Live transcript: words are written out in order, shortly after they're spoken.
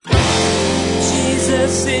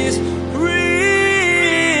Jesus is real.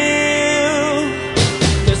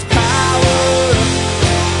 There's power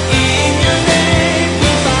in your name. We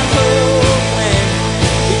find hope when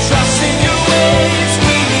we trust in your ways.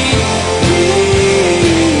 We need real.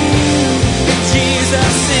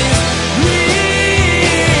 Jesus is real.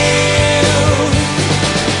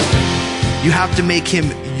 You have to make him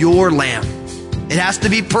your lamb. It has to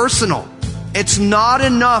be personal. It's not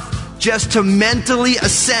enough just to mentally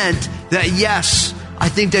assent that, yes, I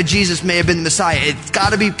think that Jesus may have been the Messiah. It's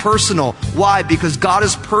got to be personal. Why? Because God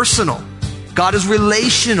is personal. God is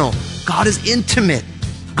relational. God is intimate.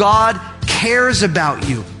 God cares about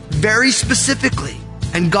you very specifically.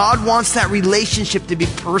 And God wants that relationship to be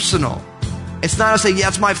personal. It's not to say, yeah,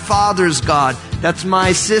 that's my father's God. That's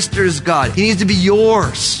my sister's God. He needs to be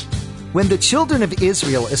yours. When the children of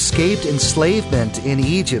Israel escaped enslavement in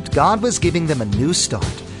Egypt, God was giving them a new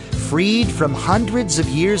start. Freed from hundreds of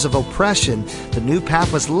years of oppression, the new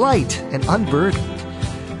path was light and unburdened.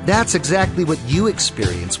 That's exactly what you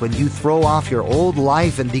experience when you throw off your old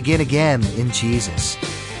life and begin again in Jesus.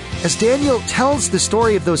 As Daniel tells the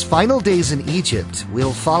story of those final days in Egypt,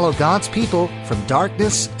 we'll follow God's people from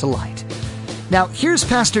darkness to light. Now, here's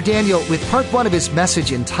Pastor Daniel with part 1 of his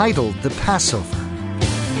message entitled The Passover.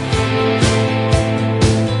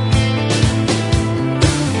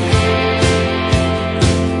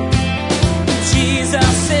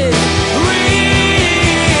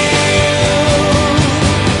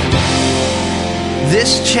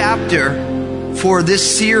 This chapter for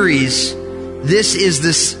this series, this is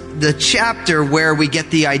the chapter where we get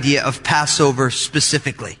the idea of Passover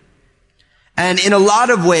specifically. And in a lot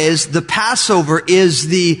of ways, the Passover is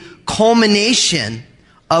the culmination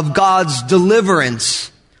of God's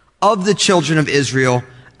deliverance of the children of Israel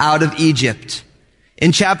out of Egypt.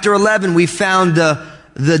 In chapter 11, we found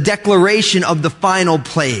the declaration of the final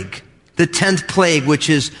plague, the 10th plague, which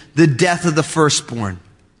is the death of the firstborn.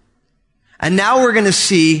 And now we're going to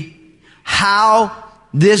see how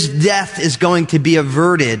this death is going to be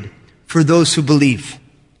averted for those who believe.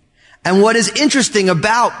 And what is interesting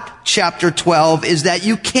about chapter 12 is that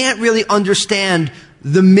you can't really understand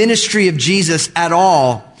the ministry of Jesus at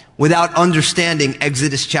all without understanding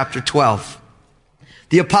Exodus chapter 12.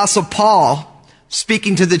 The Apostle Paul,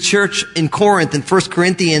 speaking to the church in Corinth in 1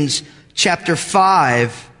 Corinthians chapter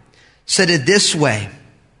 5, said it this way.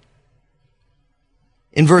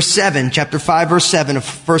 In verse 7, chapter 5, verse 7 of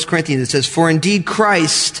 1 Corinthians, it says, "For indeed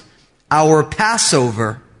Christ, our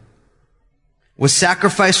Passover, was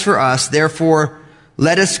sacrificed for us. Therefore,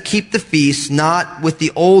 let us keep the feast, not with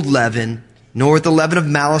the old leaven, nor with the leaven of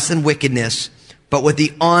malice and wickedness, but with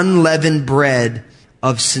the unleavened bread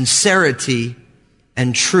of sincerity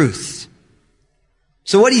and truth."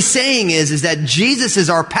 So what he's saying is that Jesus is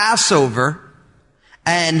our Passover,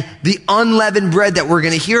 and the unleavened bread that we're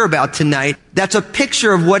going to hear about tonight, that's a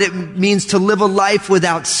picture of what it means to live a life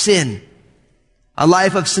without sin. A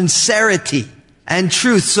life of sincerity and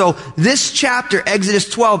truth. So this chapter, Exodus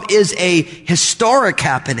 12, is a historic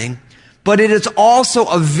happening, but it is also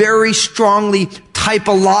a very strongly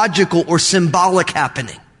typological or symbolic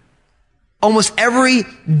happening. Almost every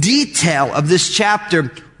detail of this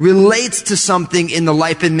chapter relates to something in the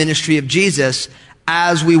life and ministry of Jesus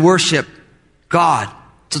as we worship God.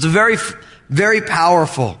 So it's a very, very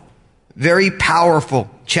powerful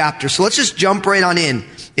chapter. So let's just jump right on in.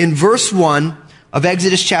 In verse 1 of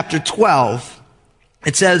Exodus chapter 12,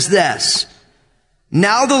 it says this: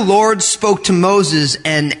 "Now the Lord spoke to Moses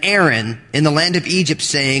and Aaron in the land of Egypt,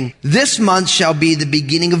 saying, This month shall be the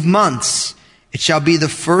beginning of months. It shall be the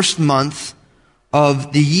first month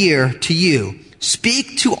of the year to you.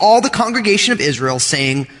 Speak to all the congregation of Israel,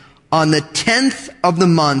 saying, On the 10th of the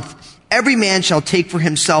month, every man shall take for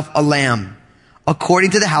himself a lamb,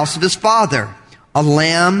 according to the house of his father, a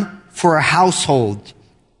lamb for a household.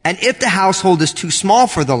 And if the household is too small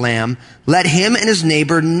for the lamb, let him and his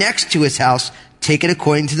neighbor next to his house take it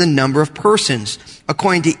according to the number of persons.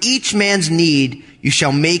 According to each man's need, you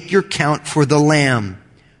shall make your count for the lamb.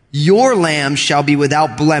 Your lamb shall be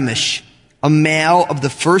without blemish, a male of the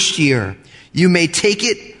first year. You may take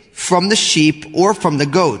it from the sheep or from the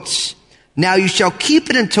goats. Now you shall keep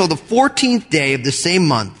it until the 14th day of the same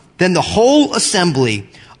month. Then the whole assembly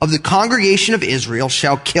of the congregation of Israel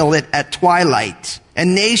shall kill it at twilight.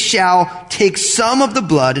 And they shall take some of the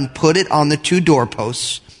blood and put it on the 2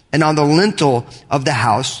 doorposts and on the lintel of the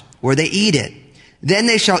house where they eat it. Then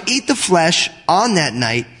they shall eat the flesh on that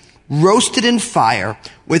night, roasted in fire,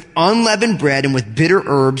 with unleavened bread and with bitter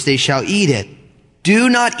herbs they shall eat it. Do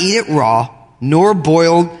not eat it raw, nor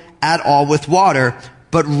boiled at all with water,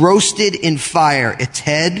 but roasted in fire, its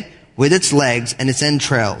head with its legs and its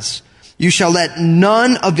entrails. You shall let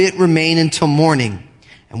none of it remain until morning.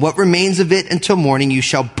 And what remains of it until morning you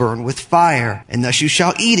shall burn with fire. And thus you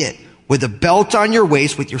shall eat it, with a belt on your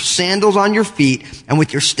waist, with your sandals on your feet, and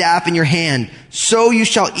with your staff in your hand. So you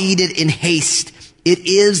shall eat it in haste. It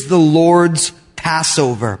is the Lord's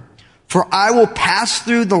Passover. For I will pass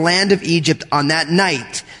through the land of Egypt on that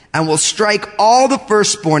night, and will strike all the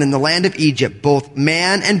firstborn in the land of Egypt, both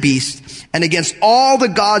man and beast. And against all the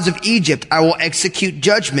gods of Egypt I will execute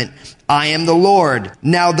judgment. I am the Lord.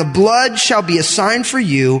 Now the blood shall be a sign for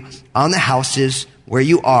you on the houses where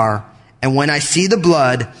you are. And when I see the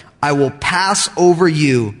blood, I will pass over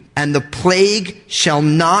you, and the plague shall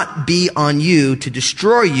not be on you to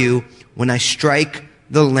destroy you when I strike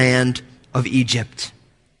the land of Egypt.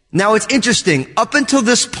 Now it's interesting. Up until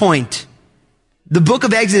this point, the book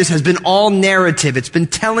of Exodus has been all narrative. It's been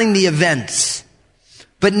telling the events.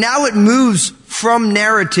 But now it moves from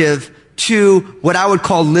narrative to what I would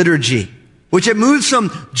call liturgy, which it moves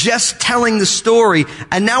from just telling the story,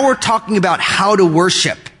 and now we're talking about how to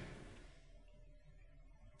worship.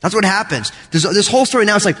 That's what happens. This whole story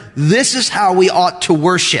now is like, this is how we ought to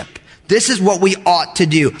worship. This is what we ought to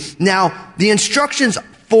do. Now, the instructions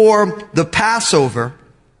for the Passover,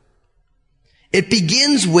 it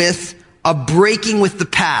begins with a breaking with the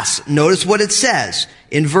past. Notice what it says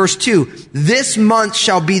in verse 2. This month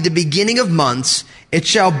shall be the beginning of months. It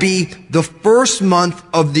shall be the first month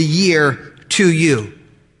of the year to you.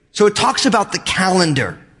 So it talks about the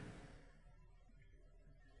calendar.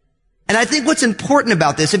 And I think what's important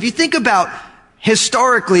about this, if you think about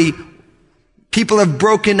historically, people have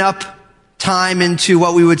broken up time into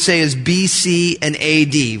what we would say is BC and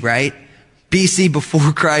AD, right? BC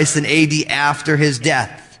before Christ and AD after his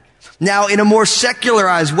death. Now, in a more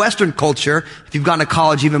secularized Western culture, if you've gone to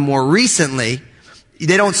college even more recently,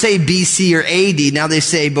 they don't say BC or AD. Now they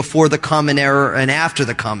say before the Common Era and after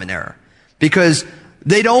the Common Era. Because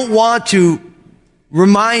they don't want to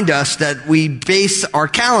remind us that we base our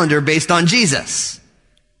calendar based on Jesus.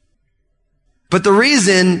 But the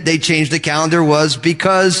reason they changed the calendar was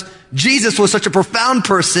because Jesus was such a profound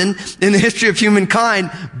person in the history of humankind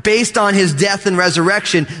based on his death and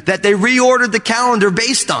resurrection that they reordered the calendar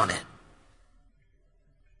based on it.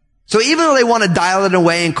 So even though they want to dial it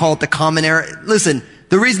away and call it the Common Era, listen,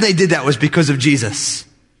 the reason they did that was because of Jesus.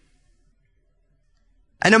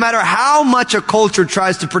 And no matter how much a culture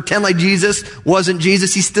tries to pretend like Jesus wasn't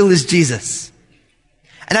Jesus, he still is Jesus.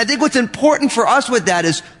 And I think what's important for us with that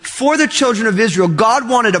is, for the children of Israel, God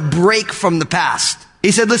wanted a break from the past.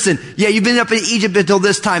 He said, listen, yeah, you've been up in Egypt until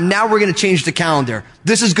this time. Now we're going to change the calendar.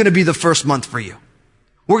 This is going to be the first month for you.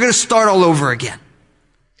 We're going to start all over again.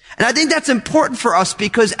 And I think that's important for us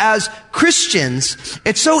because as Christians,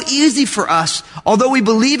 it's so easy for us, although we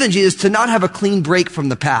believe in Jesus, to not have a clean break from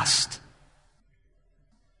the past.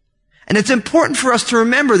 And it's important for us to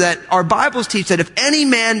remember that our Bibles teach that if any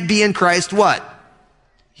man be in Christ, what?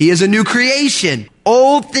 He is a new creation.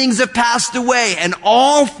 Old things have passed away and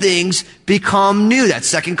all things become new.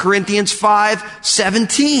 That's 2 Corinthians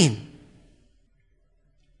 5:17.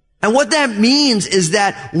 And what that means is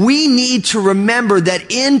that we need to remember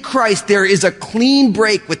that in Christ there is a clean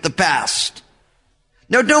break with the past.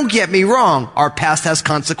 Now don't get me wrong. Our past has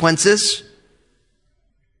consequences.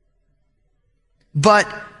 But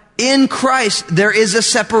in Christ there is a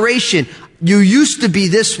separation. You used to be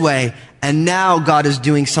this way, and now God is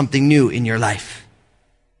doing something new in your life.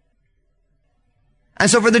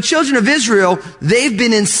 And so for the children of Israel, they've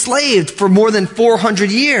been enslaved for more than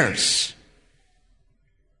 400 years.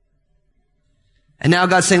 And now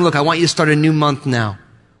God's saying, look, I want you to start a new month now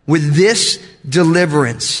with this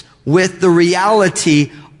deliverance, with the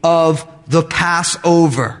reality of the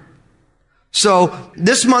Passover. So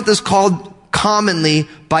this month is called commonly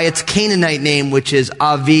by its Canaanite name, which is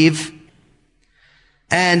Aviv.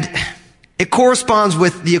 And it corresponds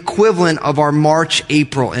with the equivalent of our March,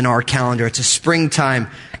 April in our calendar. It's a springtime.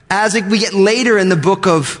 As we get later in the book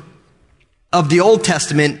of the Old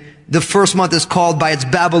Testament, the first month is called by its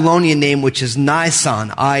Babylonian name, which is Nisan,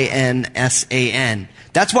 I-N-S-A-N.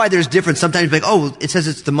 That's why there's difference. Sometimes you're like, oh, it says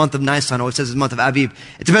it's the month of Nisan, or it says it's the month of Aviv.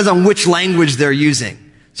 It depends on which language they're using.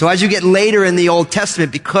 So as you get later in the Old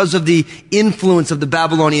Testament, because of the influence of the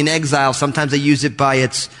Babylonian exile, sometimes they use it by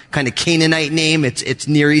its kind of Canaanite name, its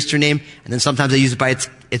Near Eastern name, and then sometimes they use it by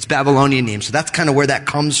its Babylonian name. So that's kind of where that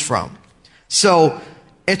comes from. So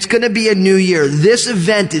it's going to be a new year. This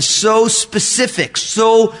event is so specific,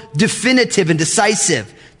 so definitive and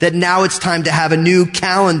decisive that now it's time to have a new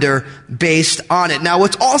calendar based on it. Now,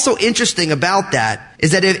 what's also interesting about that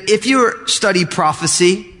is that if you study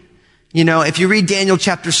prophecy, if you read Daniel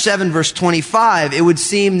chapter 7, verse 25, it would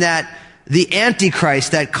seem that the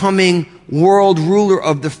Antichrist, that coming world ruler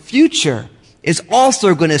of the future, is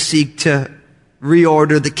also going to seek to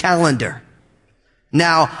reorder the calendar.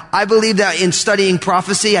 Now, I believe that in studying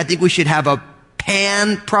prophecy, I think we should have a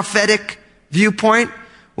pan-prophetic viewpoint,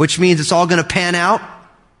 which means it's all going to pan out.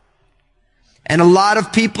 And a lot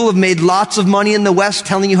of people have made lots of money in the West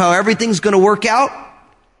telling you how everything's going to work out.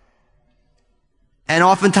 And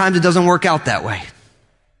oftentimes it doesn't work out that way.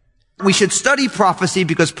 We should study prophecy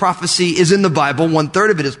because prophecy is in the Bible. 1/3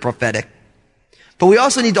 of it is prophetic. But we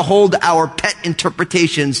also need to hold our pet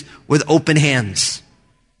interpretations with open hands.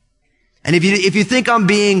 And if you think I'm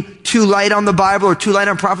being too light on the Bible or too light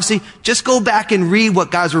on prophecy, just go back and read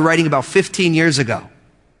what guys were writing about 15 years ago.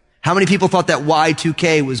 How many people thought that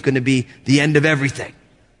Y2K was going to be the end of everything?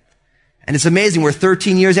 And it's amazing. We're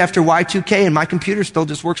 13 years after Y2K and my computer still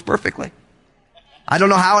just works perfectly. I don't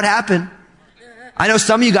know how it happened. I know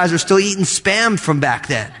some of you guys are still eating spam from back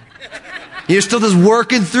then. You're still just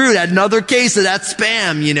working through that, another case of that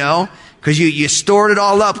spam, you know, because you stored it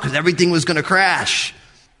all up because everything was going to crash.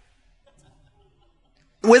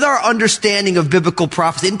 With our understanding of biblical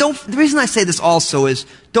prophecy, and the reason I say this also is,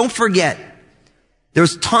 don't forget,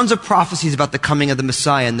 there's tons of prophecies about the coming of the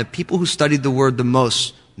Messiah, and the people who studied the word the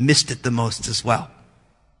most missed it the most as well.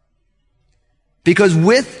 Because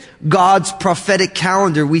with God's prophetic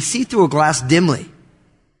calendar, we see through a glass dimly.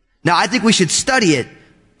 Now, I think we should study it,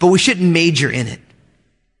 but we shouldn't major in it.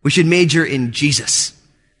 We should major in Jesus.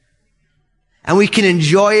 And we can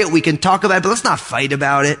enjoy it, we can talk about it, but let's not fight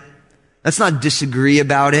about it. Let's not disagree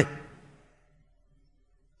about it.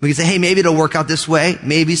 We can say, hey, maybe it'll work out this way.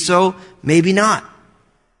 Maybe so, maybe not.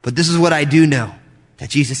 But this is what I do know, that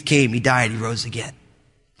Jesus came, He died, He rose again.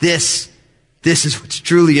 This is what's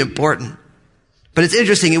truly important. But it's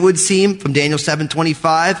interesting, it would seem from Daniel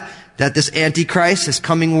 7:25 that this Antichrist, this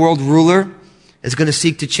coming world ruler, is going to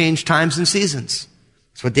seek to change times and seasons.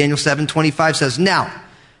 That's what Daniel 7:25 says. Now,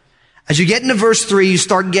 as you get into verse 3, you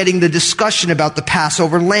start getting the discussion about the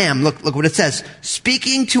Passover lamb. Look what it says.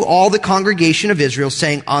 Speaking to all the congregation of Israel,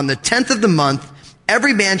 saying, on the 10th of the month,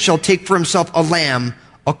 every man shall take for himself a lamb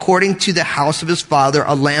according to the house of his father,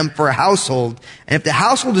 a lamb for a household. And if the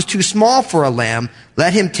household is too small for a lamb,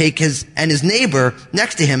 let him take his neighbor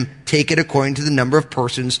next to him take it according to the number of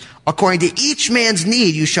persons. According to each man's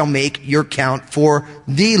need, you shall make your count for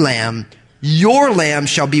the lamb. Your lamb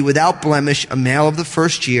shall be without blemish, a male of the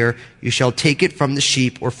first year. You shall take it from the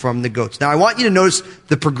sheep or from the goats. Now, I want you to notice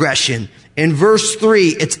the progression. In verse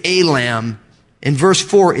 3, it's a lamb. In verse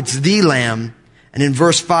 4, it's the lamb. And in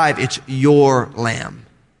verse 5, it's your lamb.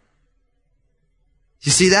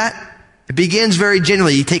 You see that? It begins very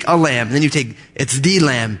generally. You take a lamb, and then it's the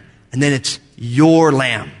lamb, and then it's your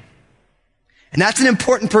lamb. And that's an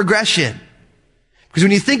important progression. Because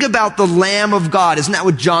when you think about the Lamb of God, isn't that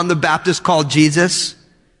what John the Baptist called Jesus?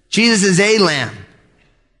 Jesus is a lamb.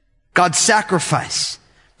 God's sacrifice.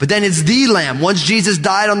 But then it's the lamb. Once Jesus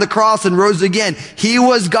died on the cross and rose again, He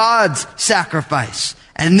was God's sacrifice.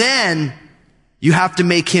 And then you have to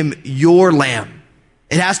make Him your lamb.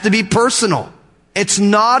 It has to be personal. It's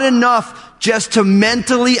not enough just to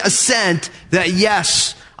mentally assent that,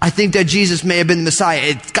 yes, I think that Jesus may have been the Messiah.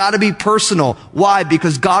 It's got to be personal. Why?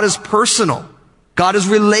 Because God is personal. God is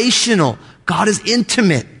relational. God is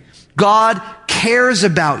intimate. God cares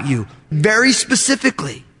about you very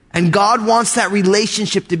specifically. And God wants that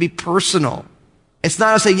relationship to be personal. It's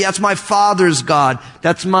not to say, yeah, that's my father's God.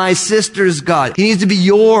 That's my sister's God. He needs to be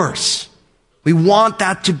yours. We want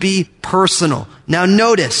that to be personal. Now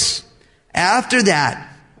notice, after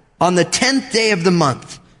that, on the 10th day of the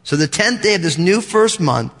month, so the 10th day of this new first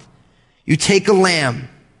month, you take a lamb.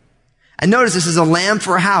 And notice this is a lamb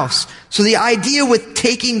for a house. So the idea with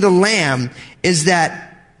taking the lamb is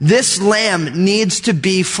that this lamb needs to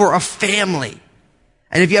be for a family.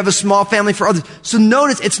 And if you have a small family, for others. So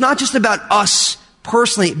notice it's not just about us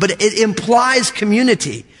personally, but it implies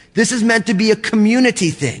community. This is meant to be a community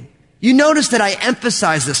thing. You notice that I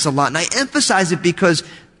emphasize this a lot, and I emphasize it because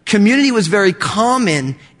community was very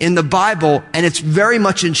common in the Bible, and it's very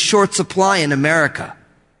much in short supply in America.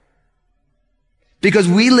 Because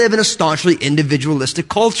we live in a staunchly individualistic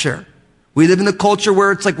culture. We live in a culture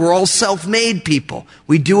where it's like we're all self-made people.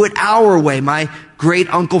 We do it our way. My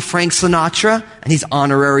great uncle Frank Sinatra, and he's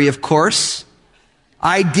honorary, of course.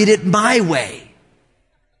 I did it my way.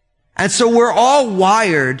 And so we're all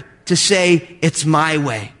wired to say, it's my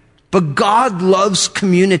way. But God loves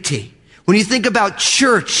community. When you think about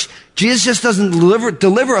church, Jesus just doesn't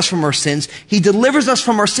deliver us from our sins. He delivers us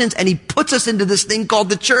from our sins, and He puts us into this thing called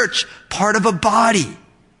the church, part of a body.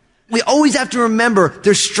 We always have to remember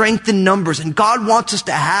there's strength in numbers, and God wants us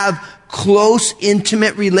to have close,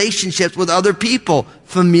 intimate relationships with other people,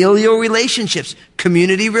 familial relationships,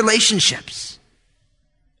 community relationships.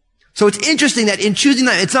 So it's interesting that in choosing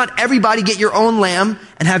that, it's not everybody get your own lamb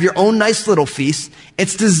and have your own nice little feast.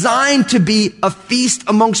 It's designed to be a feast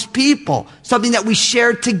amongst people, something that we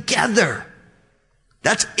share together.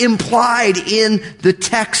 That's implied in the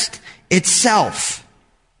text itself.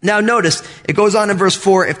 Now notice, it goes on in verse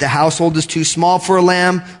 4, if the household is too small for a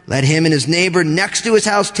lamb, let him and his neighbor next to his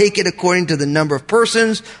house take it according to the number of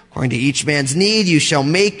persons, according to each man's need. You shall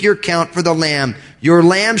make your count for the lamb. Your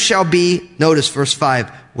lamb shall be, notice verse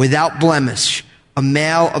 5, without blemish, a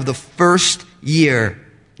male of the first year.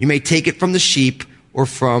 You may take it from the sheep or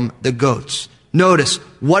from the goats. Notice,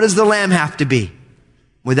 what does the lamb have to be?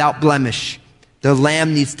 Without blemish. The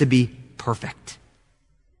lamb needs to be perfect.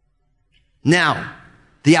 Now,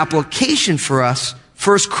 the application for us,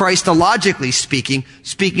 first Christologically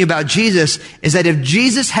speaking about Jesus, is that if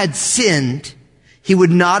Jesus had sinned, he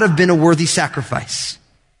would not have been a worthy sacrifice.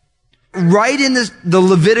 Right in the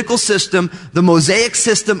Levitical system, the Mosaic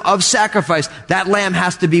system of sacrifice, that lamb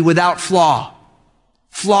has to be without flaw.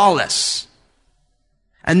 Flawless.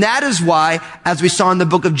 And that is why, as we saw in the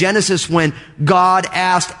book of Genesis, when God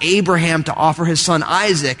asked Abraham to offer his son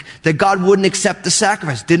Isaac, that God wouldn't accept the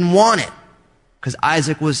sacrifice, didn't want it. Because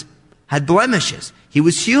Isaac had blemishes. He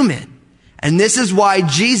was human. And this is why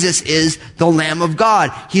Jesus is the Lamb of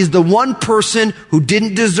God. He's the one person who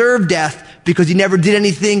didn't deserve death because he never did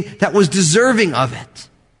anything that was deserving of it.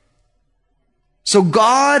 So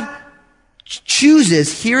God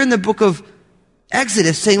chooses here in the book of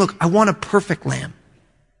Exodus saying, look, I want a perfect lamb.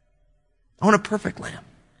 I want a perfect lamb.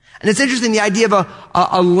 And it's interesting, the idea of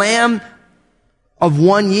a lamb of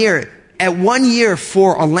 1 year. At 1 year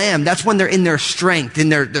for a lamb, that's when they're in their strength, in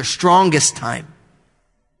their strongest time.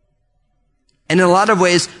 And in a lot of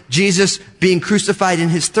ways, Jesus being crucified in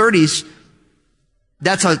his 30s,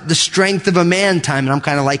 that's the strength of a man time. And I'm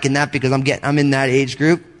kind of liking that because I'm in that age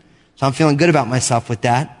group. So I'm feeling good about myself with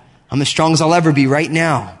that. I'm as strong as I'll ever be right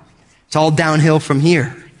now. It's all downhill from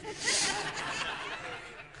here.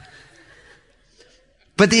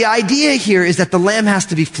 But the idea here is that the lamb has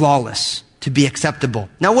to be flawless to be acceptable.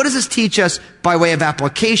 Now, what does this teach us by way of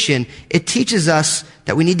application? It teaches us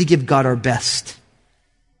that we need to give God our best.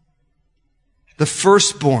 The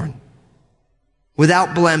firstborn,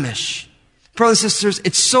 without blemish. Brothers and sisters,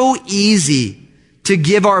 it's so easy to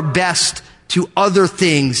give our best to other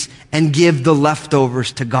things and give the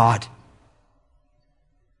leftovers to God.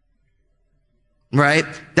 Right?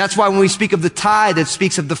 That's why when we speak of the tithe, it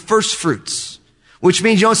speaks of the first fruits. Which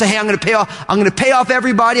means you don't say, hey, I'm going to pay off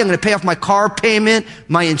everybody. I'm going to pay off my car payment,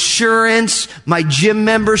 my insurance, my gym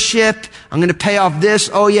membership. I'm going to pay off this.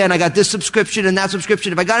 Oh yeah, and I got this subscription and that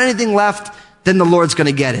subscription. If I got anything left, then the Lord's going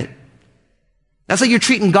to get it. That's like you're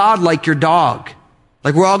treating God like your dog.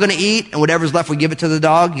 Like we're all going to eat and whatever's left, we give it to the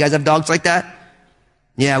dog. You guys have dogs like that?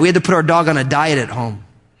 Yeah, we had to put our dog on a diet at home.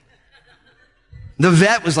 The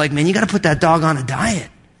vet was like, man, you got to put that dog on a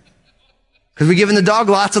diet. Because we're giving the dog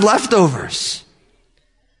lots of leftovers.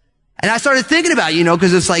 And I started thinking about,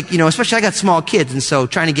 because it's like, especially I got small kids, and so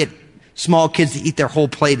trying to get small kids to eat their whole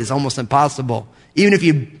plate is almost impossible. Even if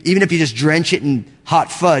you just drench it in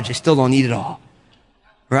hot fudge, they still don't eat it all.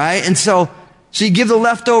 Right? And so you give the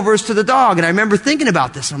leftovers to the dog. And I remember thinking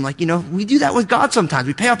about this. I'm like, we do that with God sometimes.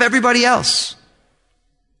 We pay off everybody else.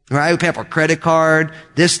 Right? We pay off our credit card,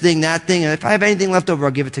 this thing, that thing. And if I have anything left over,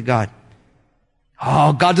 I'll give it to God.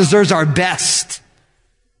 Oh, God deserves our best.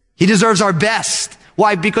 He deserves our best.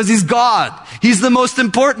 Why? Because He's God. He's the most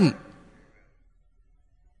important.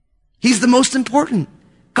 He's the most important.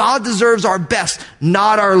 God deserves our best,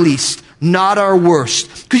 not our least, not our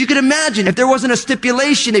worst. Because you can imagine, if there wasn't a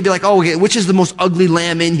stipulation, they'd be like, oh, okay, which is the most ugly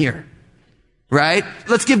lamb in here? Right?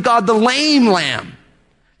 Let's give God the lame lamb.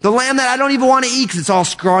 The lamb that I don't even want to eat because it's all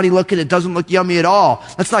scrawny looking, it doesn't look yummy at all.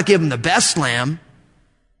 Let's not give Him the best lamb.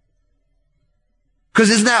 Because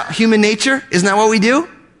isn't that human nature? Isn't that what we do?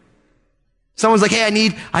 Someone's like,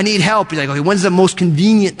 hey, I need help. You're like, okay, when's the most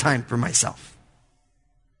convenient time for myself?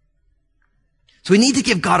 So we need to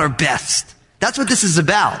give God our best. That's what this is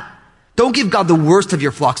about. Don't give God the worst of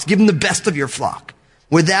your flocks. Give Him the best of your flock.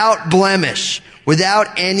 Without blemish.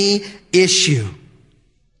 Without any issue.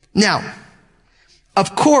 Now,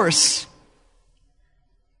 of course,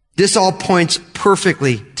 this all points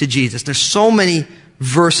perfectly to Jesus. There's so many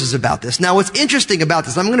verses about this. Now, what's interesting about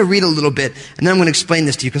this, I'm going to read a little bit, and then I'm going to explain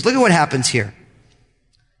this to you, because look at what happens here.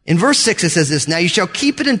 In verse 6, it says this, now you shall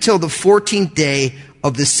keep it until the 14th day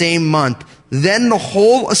of the same month. Then the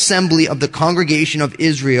whole assembly of the congregation of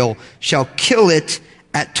Israel shall kill it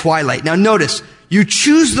at twilight. Now notice, you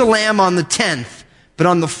choose the lamb on the 10th, but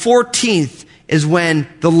on the 14th is when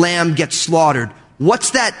the lamb gets slaughtered. What's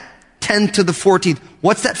that 10th to the 14th?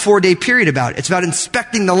 What's that 4-day period about? It's about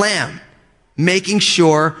inspecting the lamb, making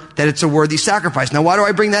sure that it's a worthy sacrifice. Now, why do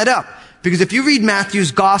I bring that up? Because if you read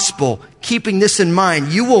Matthew's gospel, keeping this in mind,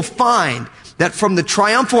 you will find that from the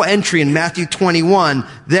triumphal entry in Matthew 21,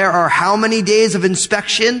 there are how many days of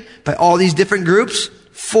inspection by all these different groups?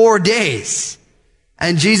 4 days.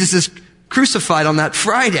 And Jesus is crucified on that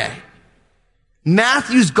Friday.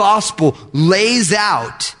 Matthew's gospel lays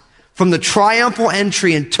out from the triumphal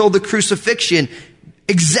entry until the crucifixion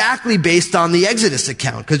exactly based on the Exodus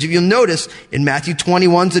account. Because if you'll notice, in Matthew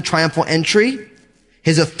 21 is the triumphal entry.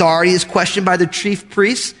 His authority is questioned by the chief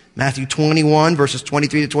priests, Matthew 21, verses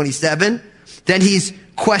 23 to 27. Then he's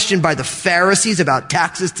questioned by the Pharisees about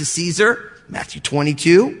taxes to Caesar, Matthew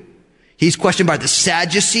 22. He's questioned by the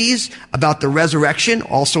Sadducees about the resurrection,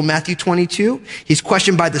 also Matthew 22. He's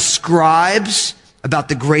questioned by the scribes about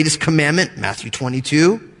the greatest commandment, Matthew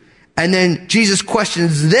 22. And then Jesus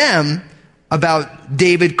questions them about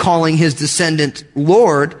David calling his descendant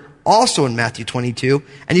Lord, also in Matthew 22.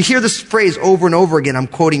 And you hear this phrase over and over again. I'm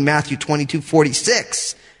quoting Matthew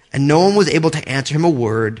 22:46. And no one was able to answer him a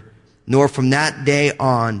word, nor from that day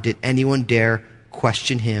on did anyone dare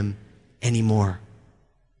question him anymore.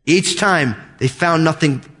 Each time they found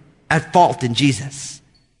nothing at fault in Jesus.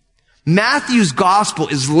 Matthew's gospel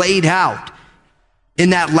is laid out in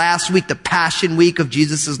that last week, the Passion Week of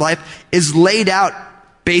Jesus' life, is laid out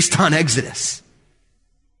based on Exodus.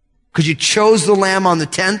 Because you chose the lamb on the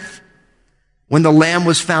 10th. When the lamb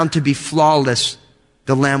was found to be flawless,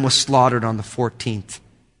 the lamb was slaughtered on the 14th.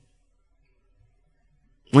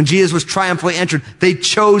 When Jesus was triumphantly entered, they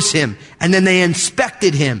chose him, and then they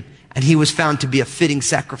inspected him, and he was found to be a fitting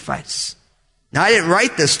sacrifice. Now, I didn't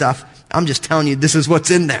write this stuff. I'm just telling you, this is what's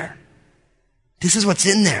in there. This is what's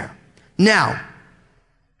in there. Now,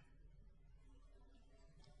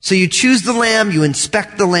 so you choose the lamb, you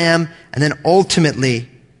inspect the lamb, and then ultimately,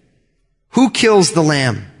 who kills the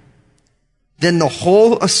lamb? Then the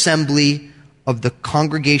whole assembly of the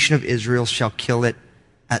congregation of Israel shall kill it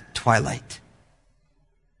at twilight.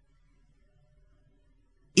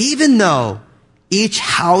 Even though each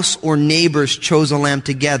house or neighbors chose a lamb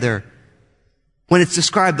together, when it's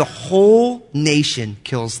described, the whole nation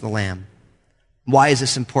kills the lamb. Why is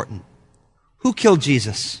this important? Who killed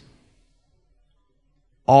Jesus?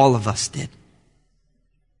 All of us did.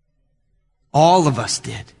 All of us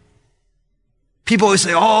did. People always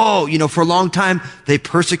say, for a long time, they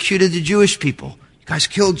persecuted the Jewish people. You guys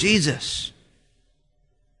killed Jesus.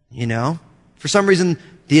 For some reason,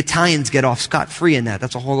 the Italians get off scot-free in that.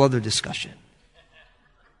 That's a whole other discussion.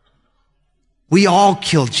 We all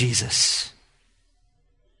killed Jesus.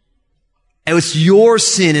 It was your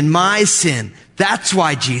sin and my sin. That's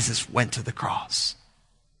why Jesus went to the cross.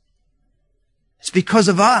 It's because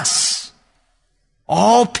of us.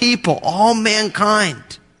 All people, all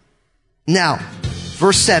mankind. Now,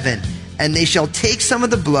 verse 7, and they shall take some of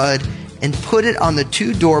the blood and put it on the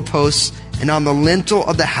 2 doorposts and on the lintel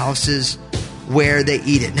of the houses where they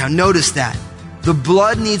eat it. Now, notice that. The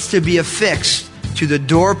blood needs to be affixed to the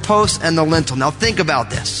doorpost and the lintel. Now, think about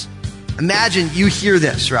this. Imagine you hear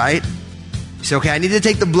this, right? You say, okay, I need to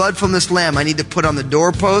take the blood from this lamb. I need to put on the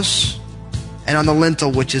doorposts and on the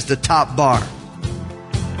lintel, which is the top bar.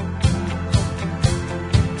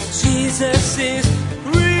 Jesus is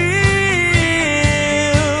real.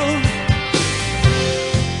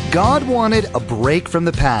 God wanted a break from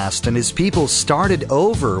the past, and his people started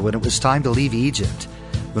over when it was time to leave Egypt.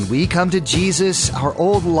 When we come to Jesus, our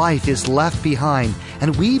old life is left behind,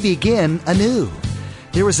 and we begin anew.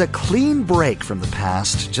 There is a clean break from the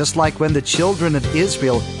past, just like when the children of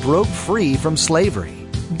Israel broke free from slavery.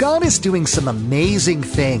 God is doing some amazing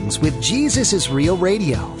things with Jesus is Real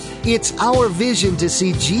Radio. It's our vision to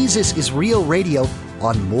see Jesus is Real Radio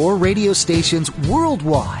on more radio stations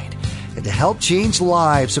worldwide and to help change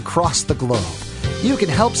lives across the globe. You can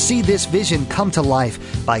help see this vision come to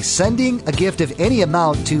life by sending a gift of any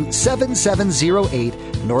amount to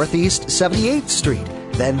 7708 Northeast 78th Street,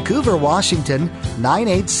 Vancouver, Washington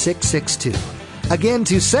 98662. Again,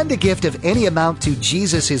 to send a gift of any amount to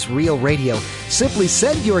Jesus is Real Radio, simply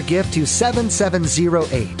send your gift to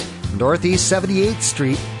 7708 Northeast 78th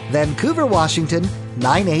Street, Vancouver, Washington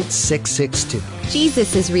 98662.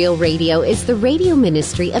 Jesus is Real Radio is the radio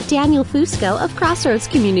ministry of Daniel Fusco of Crossroads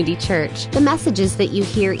Community Church. The messages that you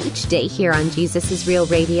hear each day here on Jesus is Real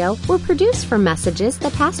Radio were produced from messages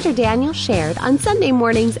that Pastor Daniel shared on Sunday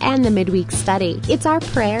mornings and the midweek study. It's our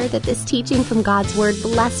prayer that this teaching from God's Word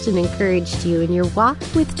blessed and encouraged you in your walk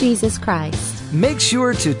with Jesus Christ. Make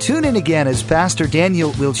sure to tune in again as Pastor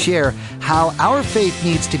Daniel will share how our faith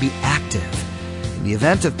needs to be active. In the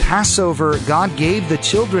event of Passover, God gave the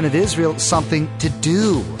children of Israel something to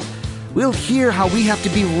do. We'll hear how we have to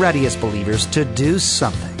be ready as believers to do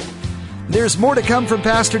something. There's more to come from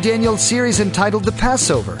Pastor Daniel's series entitled The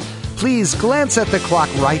Passover. Please glance at the clock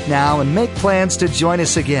right now and make plans to join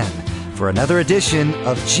us again for another edition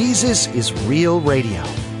of Jesus is Real Radio.